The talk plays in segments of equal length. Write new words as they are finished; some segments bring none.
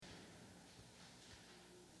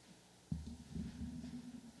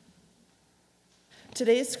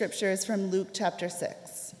Today's scripture is from Luke chapter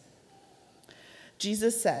 6.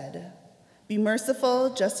 Jesus said, "Be merciful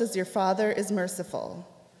just as your Father is merciful.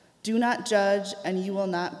 Do not judge, and you will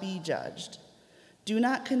not be judged. Do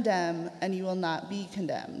not condemn, and you will not be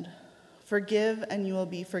condemned. Forgive, and you will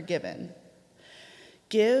be forgiven.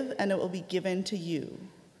 Give, and it will be given to you.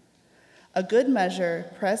 A good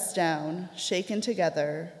measure, pressed down, shaken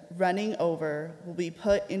together, running over, will be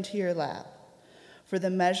put into your lap. For the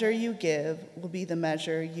measure you give will be the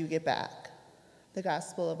measure you get back." The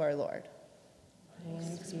gospel of our Lord.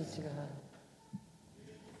 Thanks be to God.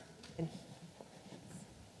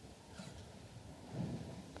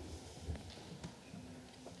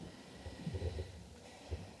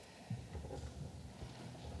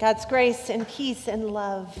 God's grace and peace and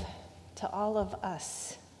love to all of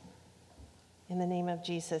us. In the name of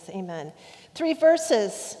Jesus, amen. 3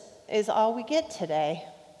 verses is all we get today.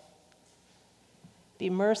 Be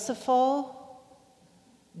merciful,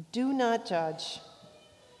 do not judge,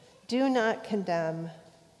 do not condemn,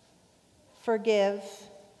 forgive,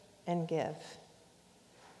 and give.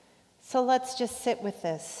 So let's just sit with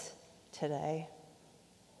this today.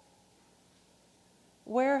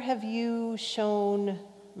 Where have you shown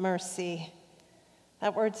mercy?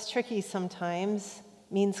 That word's tricky sometimes,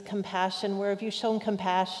 means compassion. Where have you shown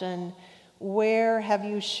compassion? Where have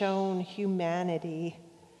you shown humanity?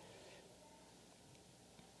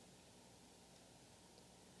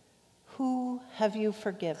 Who have you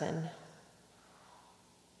forgiven?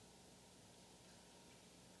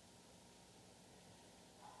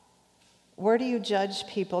 Where do you judge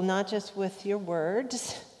people, not just with your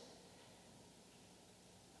words,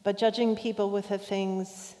 but judging people with the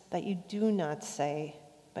things that you do not say,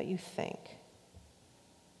 but you think?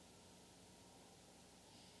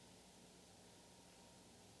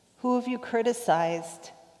 Who have you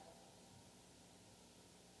criticized?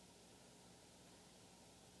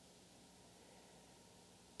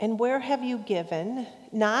 And where have you given,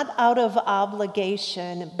 not out of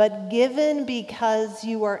obligation, but given because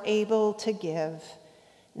you are able to give,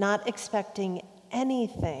 not expecting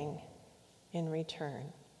anything in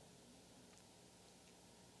return?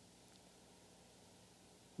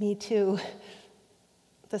 Me too.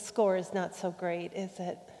 The score is not so great, is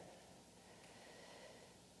it?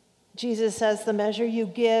 Jesus says the measure you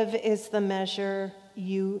give is the measure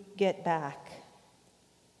you get back.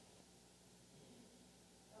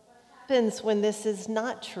 What happens when this is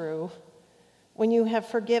not true? When you have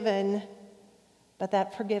forgiven, but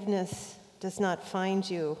that forgiveness does not find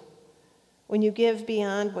you? When you give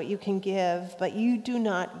beyond what you can give, but you do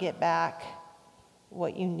not get back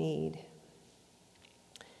what you need?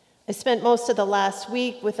 I spent most of the last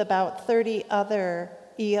week with about 30 other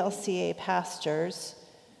ELCA pastors.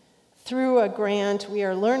 Through a grant, we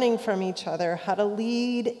are learning from each other how to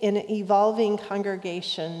lead in evolving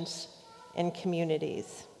congregations and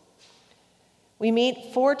communities. We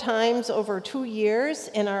meet 4 times over 2 years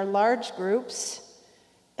in our large groups,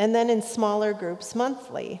 and then in smaller groups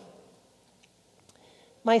monthly.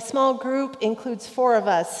 My small group includes 4 of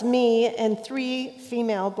us, me and 3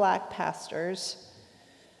 female Black pastors.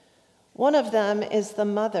 One of them is the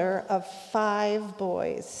mother of 5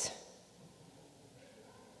 boys.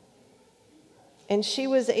 And she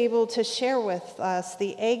was able to share with us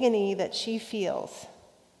the agony that she feels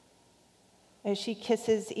as she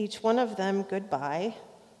kisses each one of them goodbye,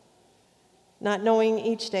 not knowing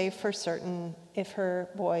each day for certain if her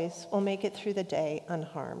boys will make it through the day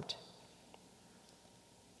unharmed.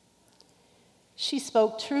 She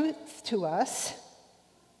spoke truth to us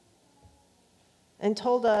and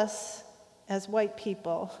told us, as white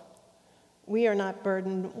people, we are not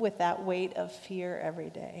burdened with that weight of fear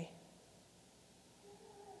every day.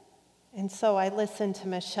 And so I listened to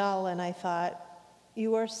Michelle and I thought,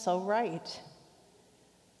 you are so right.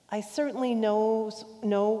 I certainly know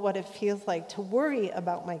what it feels like to worry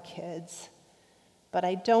about my kids, but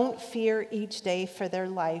I don't fear each day for their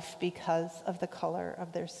life because of the color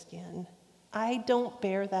of their skin. I don't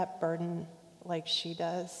bear that burden like she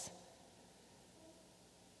does.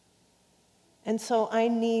 And so I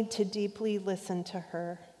need to deeply listen to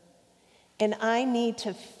her. And I need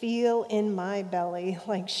to feel in my belly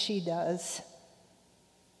like she does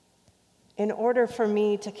in order for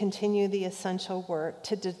me to continue the essential work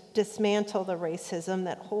to dismantle the racism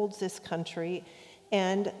that holds this country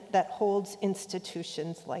and that holds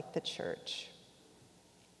institutions like the church.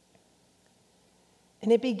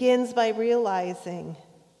 And it begins by realizing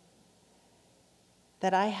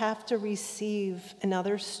that I have to receive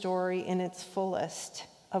another story in its fullest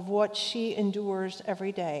of what she endures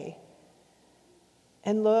every day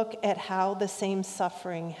and look at how the same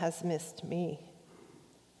suffering has missed me.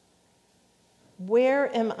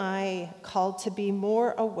 Where am I called to be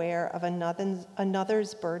more aware of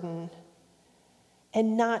another's burden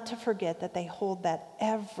and not to forget that they hold that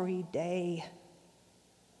every day?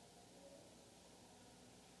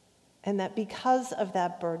 And that because of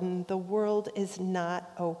that burden, the world is not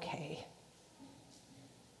okay.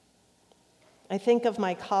 I think of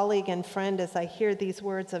my colleague and friend as I hear these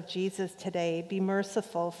words of Jesus today: be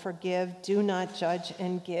merciful, forgive, do not judge,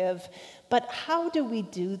 and give. But how do we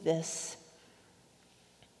do this?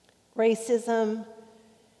 Racism,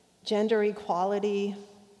 gender equality,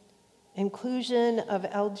 inclusion of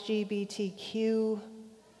LGBTQ,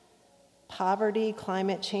 poverty,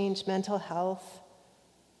 climate change, mental health,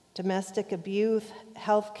 domestic abuse,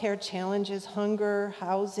 healthcare challenges, hunger,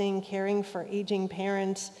 housing, caring for aging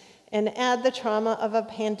parents, and add the trauma of a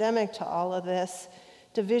pandemic to all of this,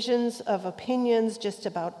 divisions of opinions just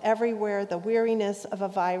about everywhere, the weariness of a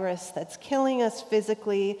virus that's killing us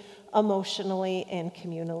physically, emotionally, and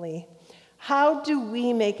communally. How do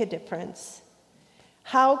we make a difference?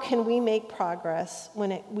 How can we make progress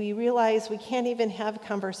when we realize we can't even have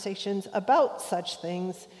conversations about such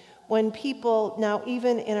things when people, now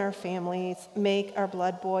even in our families, make our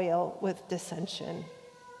blood boil with dissension?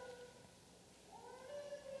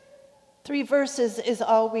 3 verses is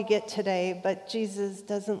all we get today, but Jesus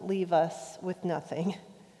doesn't leave us with nothing.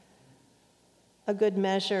 A good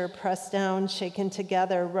measure, pressed down, shaken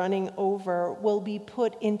together, running over, will be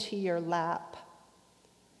put into your lap.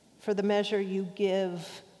 For the measure you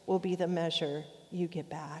give will be the measure you get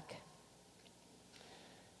back.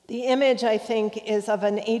 The image, I think, is of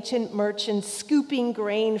an ancient merchant scooping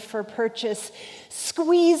grain for purchase,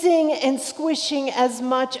 squeezing and squishing as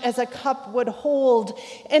much as a cup would hold.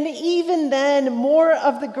 And even then, more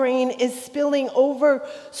of the grain is spilling over,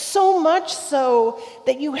 so much so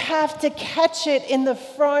that you have to catch it in the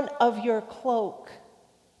front of your cloak,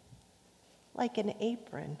 like an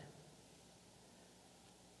apron.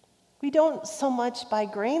 We don't so much buy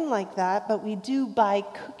grain like that, but we do buy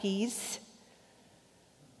cookies.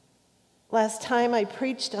 Last time I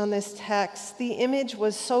preached on this text, the image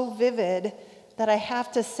was so vivid that I have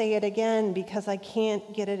to say it again because I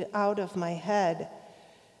can't get it out of my head.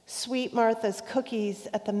 Sweet Martha's cookies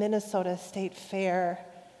at the Minnesota State Fair.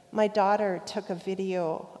 My daughter took a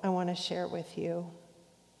video I want to share with you.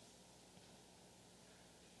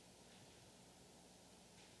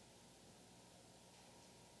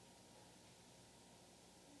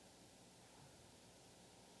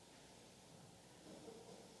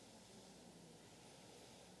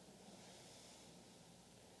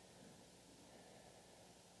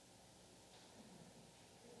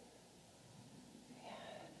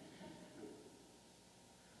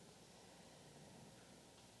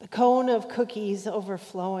 The cone of cookies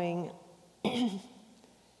overflowing,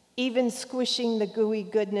 even squishing the gooey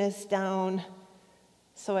goodness down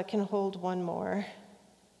so it can hold one more.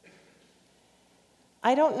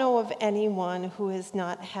 I don't know of anyone who has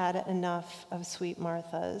not had enough of Sweet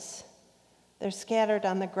Martha's. They're scattered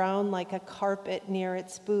on the ground like a carpet near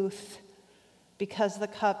its booth because the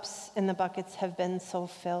cups and the buckets have been so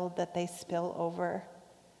filled that they spill over.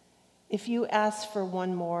 If you ask for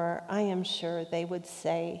one more, I am sure they would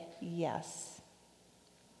say yes.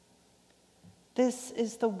 This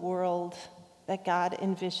is the world that God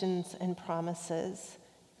envisions and promises.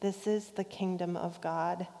 This is the kingdom of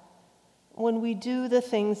God. When we do the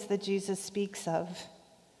things that Jesus speaks of,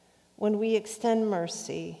 when we extend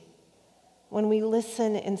mercy, when we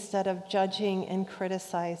listen instead of judging and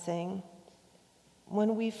criticizing,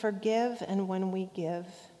 when we forgive and when we give,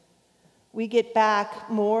 we get back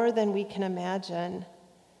more than we can imagine.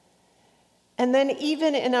 And then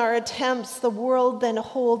even in our attempts, the world then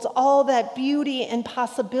holds all that beauty and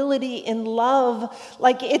possibility in love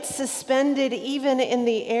like it's suspended even in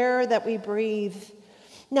the air that we breathe.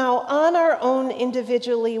 Now, on our own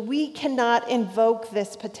individually, we cannot invoke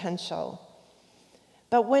this potential.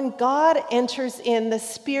 But when God enters in, the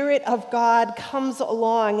Spirit of God comes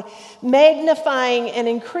along, magnifying and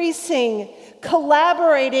increasing,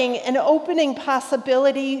 collaborating and opening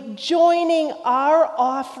possibility, joining our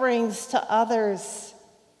offerings to others.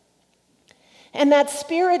 And that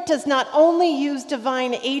Spirit does not only use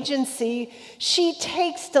divine agency, she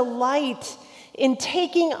takes delight in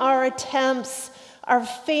taking our attempts, our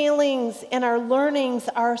failings, and our learnings,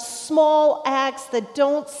 our small acts that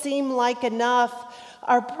don't seem like enough,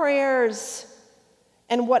 our prayers,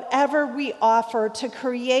 and whatever we offer to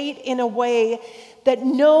create in a way that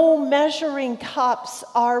no measuring cups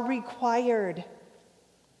are required.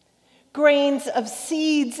 Grains of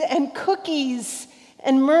seeds and cookies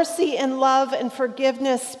and mercy and love and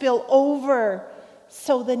forgiveness spill over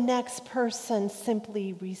so the next person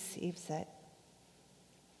simply receives it.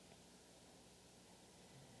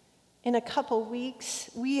 In a couple weeks,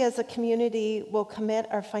 we as a community will commit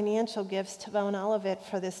our financial gifts to Mount Olivet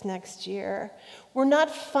for this next year. We're not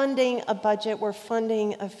funding a budget, we're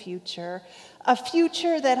funding a future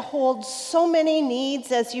that holds so many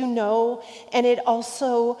needs, as you know, and it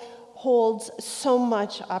also holds so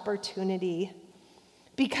much opportunity.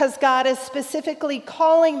 Because God is specifically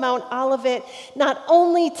calling Mount Olivet not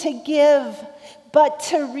only to give, but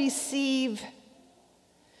to receive.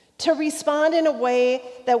 To respond in a way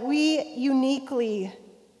that we uniquely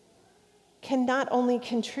can not only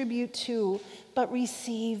contribute to, but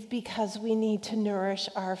receive, because we need to nourish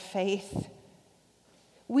our faith.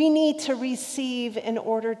 We need to receive in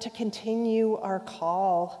order to continue our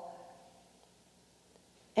call.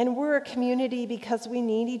 And we're a community because we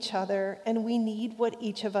need each other, and we need what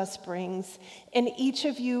each of us brings. And each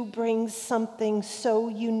of you brings something so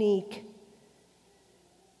unique.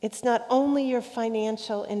 It's not only your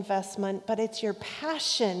financial investment, but it's your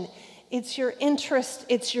passion, it's your interest,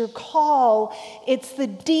 it's your call, it's the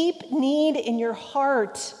deep need in your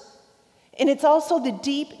heart, and it's also the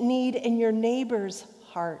deep need in your neighbor's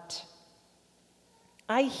heart.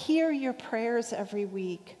 I hear your prayers every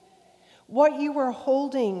week. What you are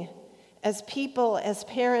holding as people, as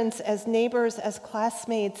parents, as neighbors, as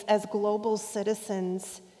classmates, as global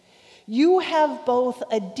citizens. You have both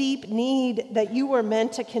a deep need that you were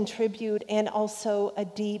meant to contribute and also a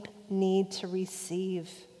deep need to receive.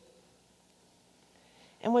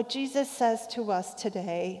 And what Jesus says to us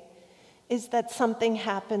today is that something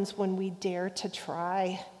happens when we dare to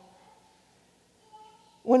try.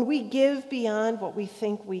 When we give beyond what we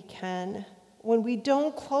think we can. When we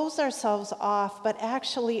don't close ourselves off, but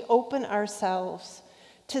actually open ourselves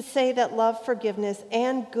to say that love, forgiveness,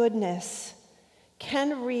 and goodness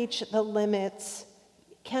can reach the limits,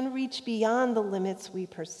 can reach beyond the limits we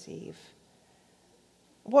perceive.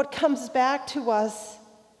 What comes back to us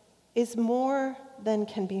is more than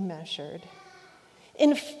can be measured.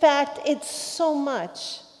 In fact, it's so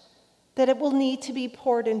much that it will need to be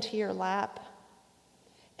poured into your lap,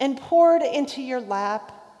 and poured into your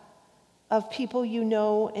lap of people you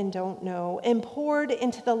know and don't know, and poured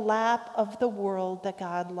into the lap of the world that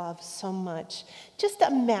God loves so much. Just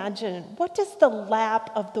imagine, what does the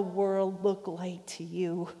lap of the world look like to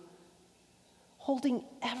you? Holding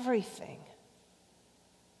everything.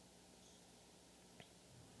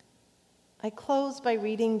 I close by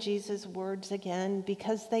reading Jesus' words again,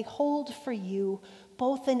 because they hold for you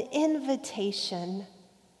both an invitation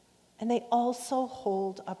and they also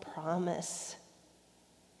hold a promise.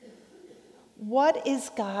 What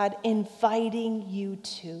is God inviting you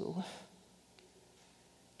to?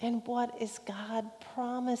 And what is God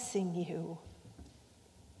promising you?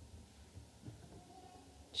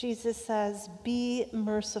 Jesus says, "Be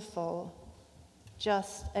merciful,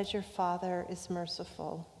 just as your Father is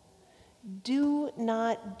merciful. Do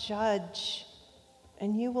not judge,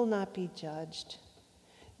 and you will not be judged.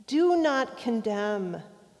 Do not condemn,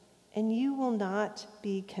 and you will not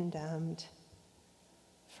be condemned.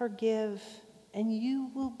 Forgive, and you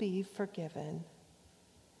will be forgiven.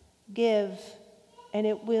 Give, and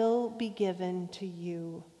it will be given to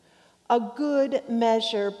you. A good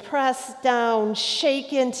measure, pressed down,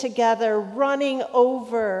 shaken together, running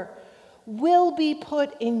over, will be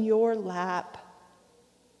put in your lap.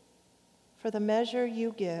 For the measure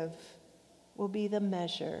you give will be the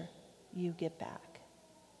measure you get back."